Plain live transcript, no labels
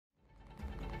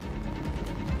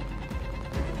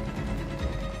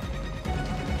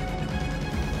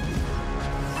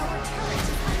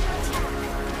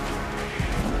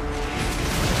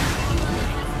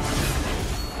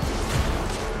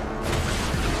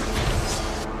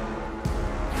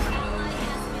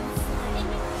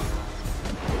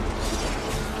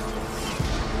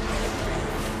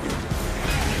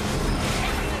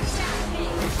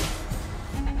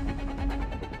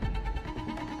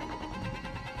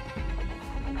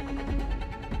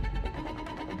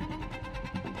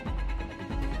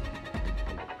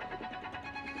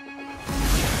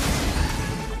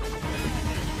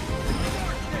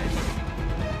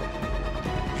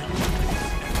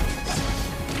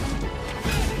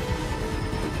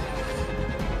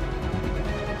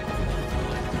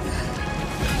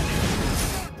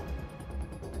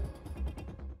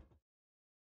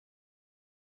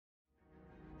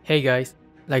Hey guys,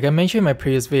 like I mentioned in my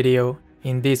previous video,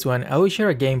 in this one I will share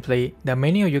a gameplay that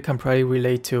many of you can probably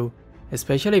relate to,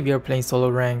 especially if you are playing solo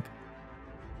rank.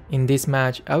 In this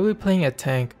match I will be playing a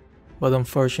tank, but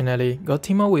unfortunately got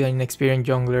teamed up with an inexperienced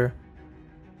jungler.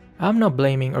 I'm not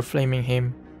blaming or flaming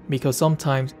him, because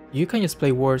sometimes you can just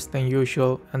play worse than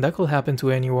usual and that could happen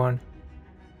to anyone.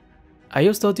 I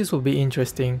just thought this would be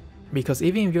interesting, because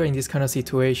even if you're in this kind of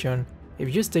situation,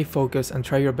 if you stay focused and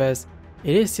try your best,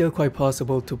 it is still quite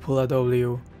possible to pull a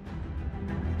W.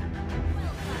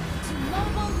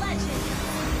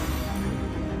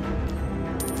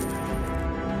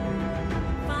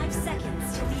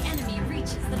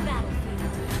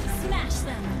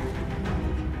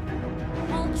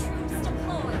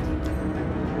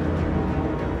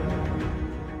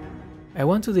 I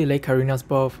want to delay Karina's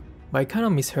buff, but I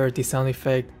kinda misheard the sound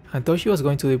effect and thought she was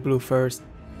going to the blue first.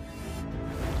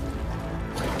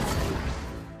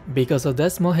 Because of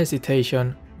that small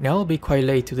hesitation, now I'll be quite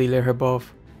late to delay her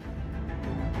buff.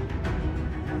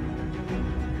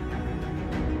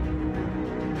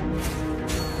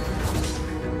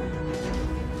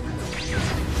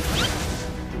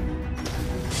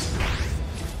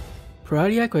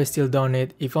 Probably I could have still done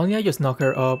it if only I just knock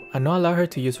her up and not allow her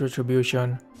to use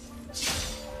retribution.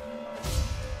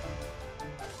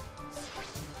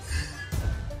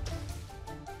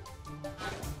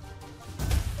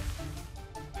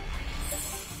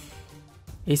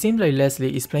 It seems like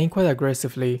Leslie is playing quite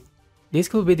aggressively. This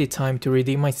could be the time to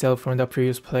redeem myself from the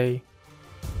previous play.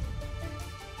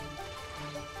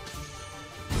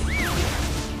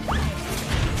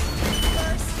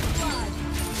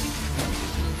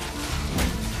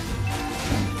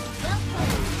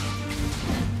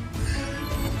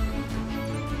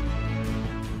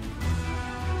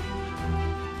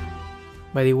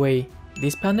 By the way,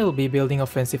 this panda will be building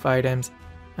offensive items,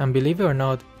 and believe it or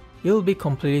not, it will be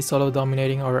completely solo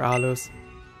dominating our allos.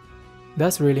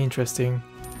 That's really interesting.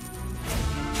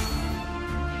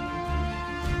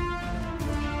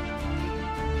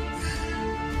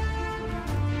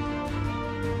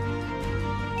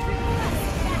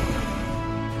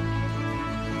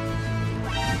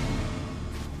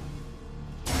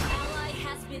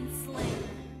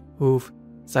 Oof,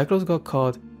 Cyclops got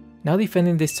caught. Now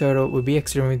defending this turtle will be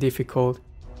extremely difficult.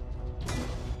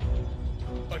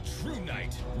 A true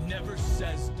knight never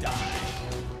says die.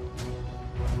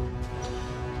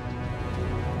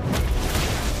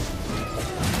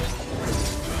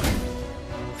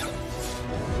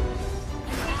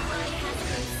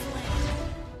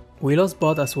 We lost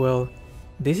bot as well.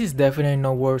 This is definitely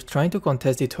not worth trying to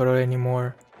contest the turtle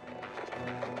anymore.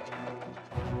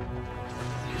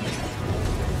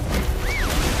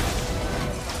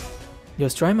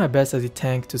 Just trying my best as a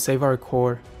tank to save our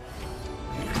core.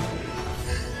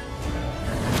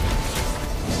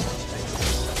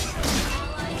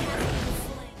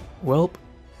 Welp.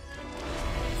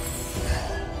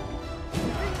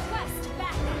 Request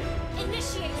backup.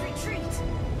 Initiate retreat.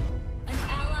 An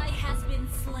ally has been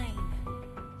slain.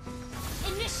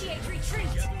 Initiate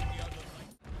retreat. Enemy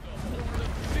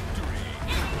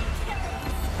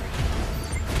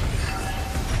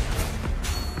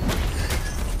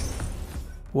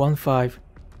 1-5.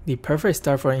 The perfect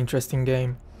start for an interesting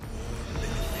game.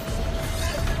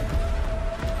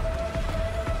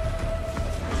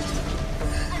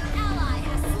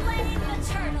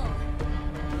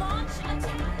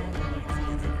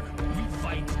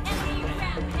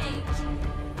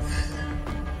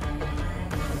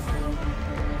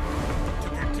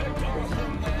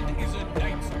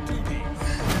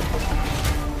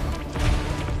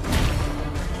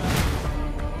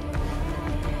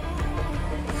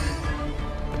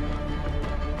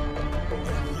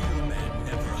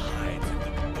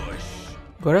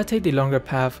 Gotta take the longer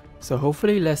path, so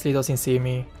hopefully Leslie doesn't see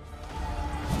me.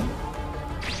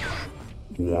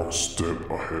 One step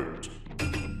ahead.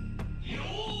 You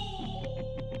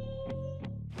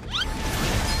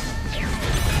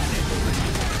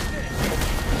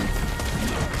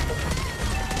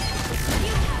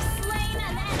have slain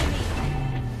an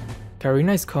enemy.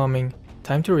 Karina is coming,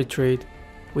 time to retreat.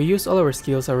 We used all our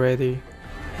skills already.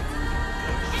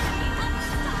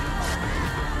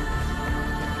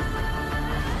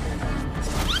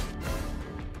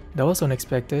 That was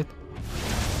unexpected.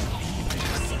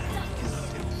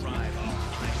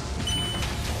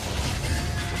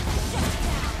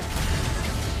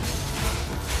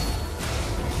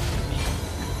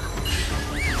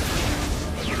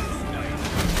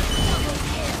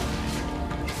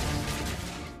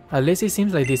 At least it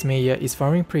seems like this Maya is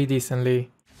farming pretty decently.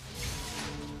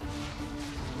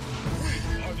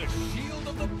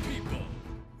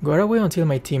 Gotta wait until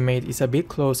my teammate is a bit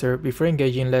closer before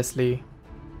engaging Leslie.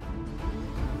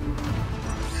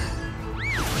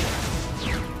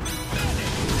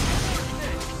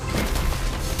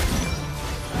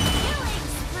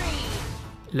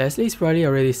 Leslie is probably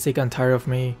already sick and tired of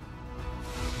me.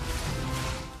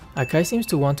 Akai seems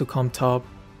to want to come top.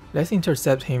 Let's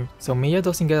intercept him so Mia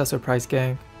doesn't get a surprise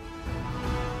gank.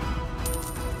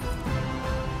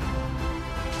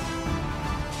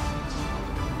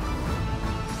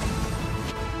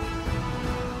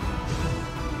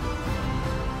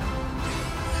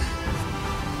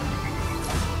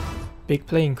 Big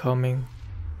play incoming.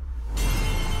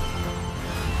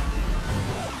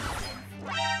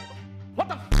 What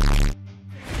the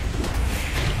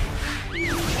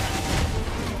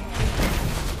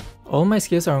All my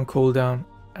skills are on cooldown,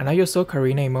 and I just saw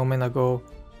Karina a moment ago.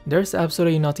 There's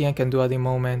absolutely nothing I can do at the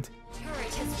moment.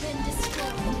 Turret has been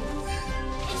destroyed.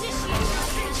 Initiate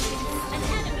rotation. An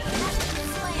enemy has been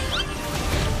slain.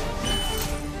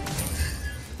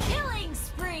 Killing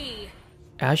spree.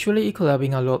 Actually, it could have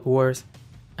been a lot worse.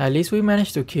 At least we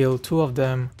managed to kill 2 of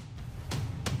them.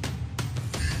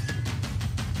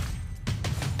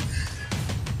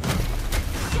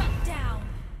 Shut down.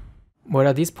 But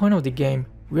at this point of the game,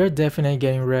 we are definitely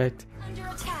getting wrecked. Under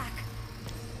attack.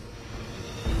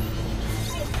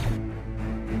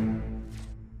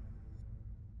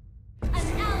 An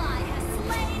ally has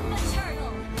slain the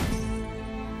turtle.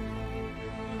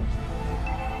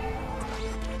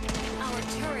 Our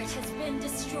turret has been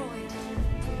destroyed.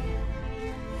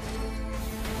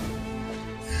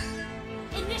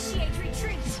 Initiate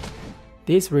retreat.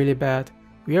 This is really bad.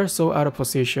 We are so out of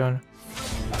position.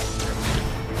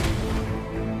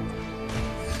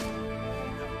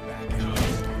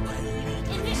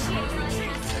 Initiate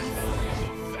retreat.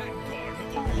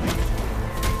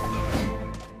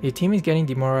 The team is getting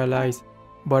demoralized,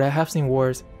 but I have seen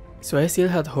worse, so I still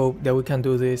had hope that we can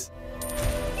do this.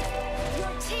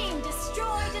 Your team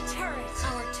destroyed a turret.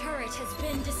 Our turret has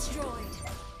been destroyed.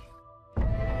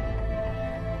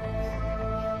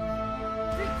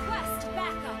 Request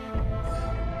backup.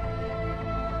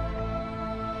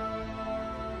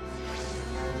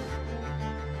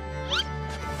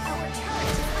 Our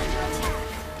turret is under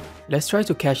attack. Let's try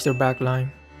to catch their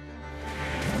backline.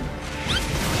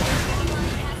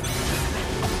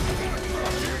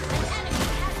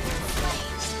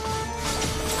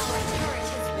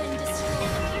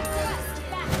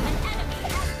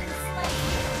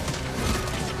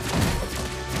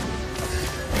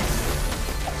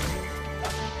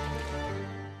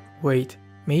 Wait,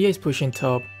 Mia is pushing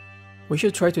top. We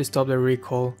should try to stop the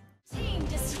recall. Team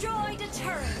destroyed a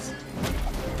turret.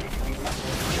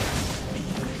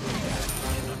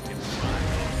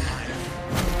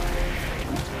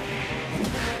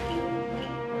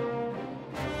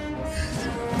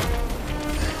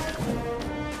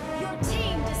 Your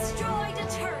team destroyed a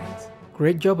turret.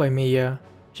 Great job by Mia.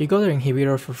 She got her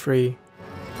inhibitor for free.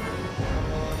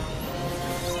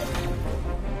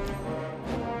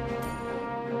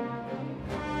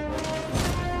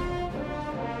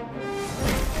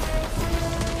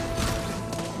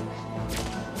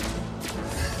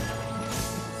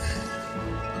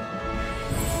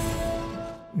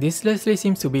 This Leslie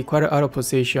seems to be quite out of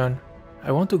position.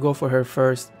 I want to go for her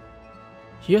first.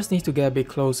 She just needs to get a bit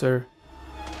closer.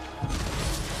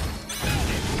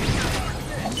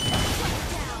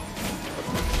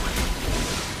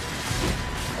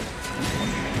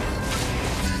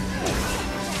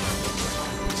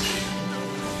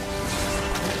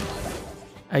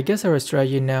 I guess our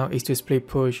strategy now is to split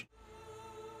push.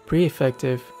 Pretty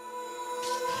effective.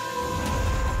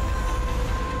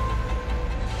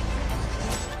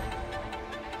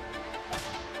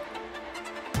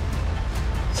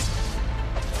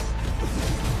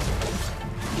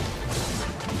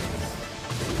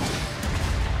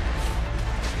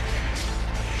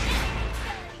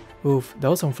 Oof, that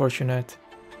was unfortunate.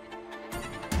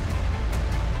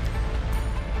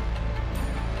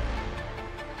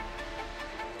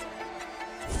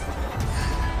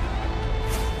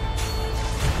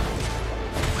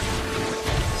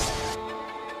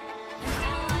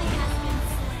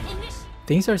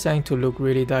 Things are starting to look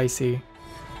really dicey.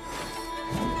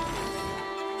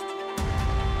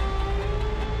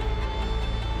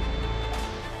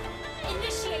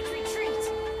 Initiate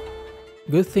retreat.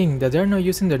 Good thing that they're not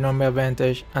using their normal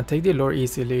advantage and take the lore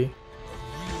easily. A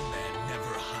real man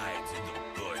never hides in the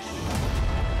bush. Never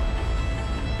hides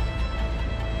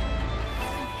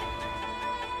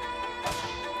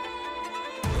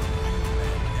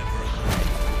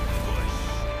in the bush.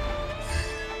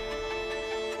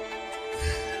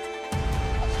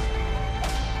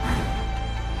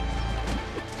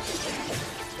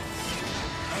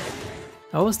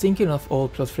 I was thinking of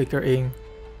ult plus flicker ink,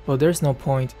 but there's no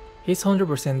point, he's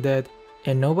 100% dead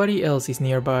and nobody else is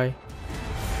nearby.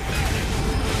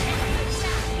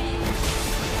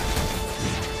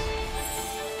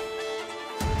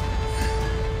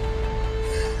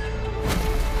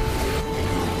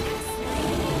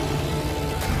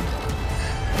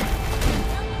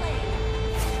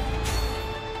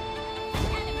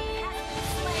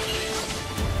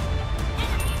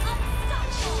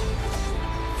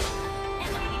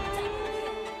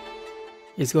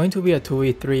 It's going to be a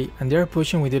 2v3 and they are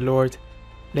pushing with the Lord.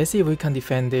 Let's see if we can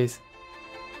defend this.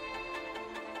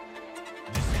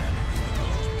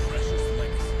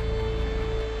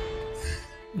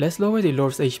 Let's lower the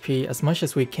Lord's HP as much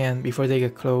as we can before they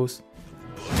get close.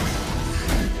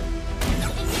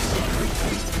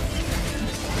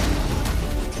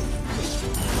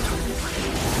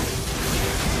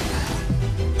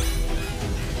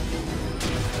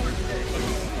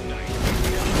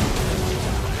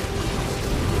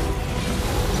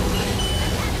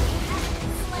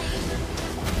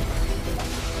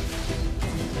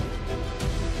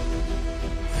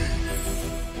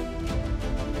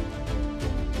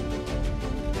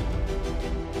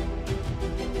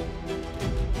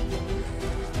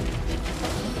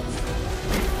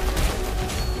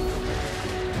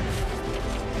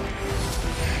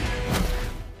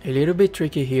 A little bit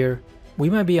tricky here, we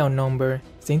might be outnumbered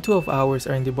since 2 of ours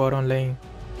are in the bottom lane.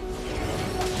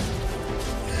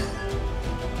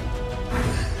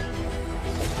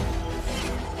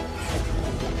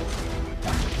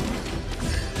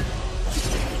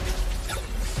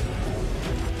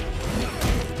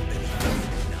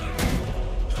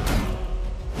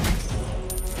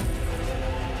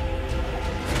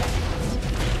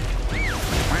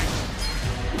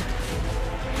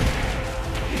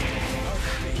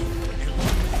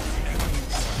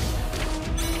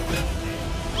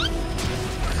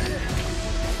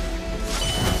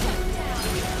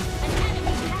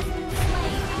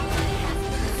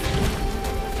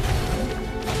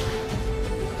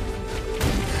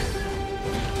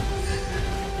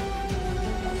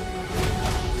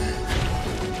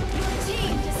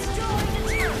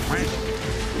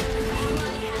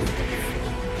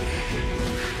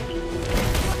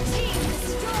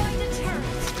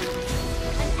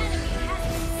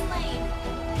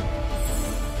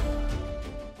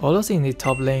 Olo's in the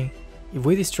top lane. If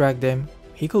we distract them,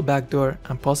 he could backdoor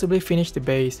and possibly finish the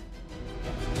base.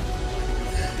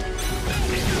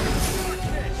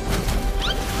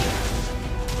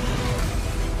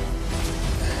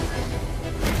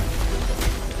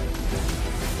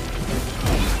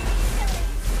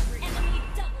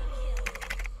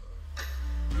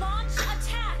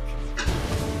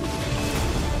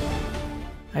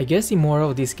 I guess the moral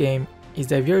of this game is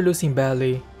that if you're losing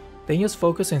badly, then just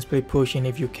focus on split pushing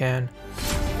if you can.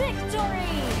 Victory!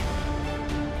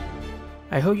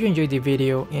 I hope you enjoyed the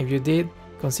video, and if you did,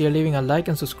 consider leaving a like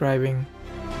and subscribing.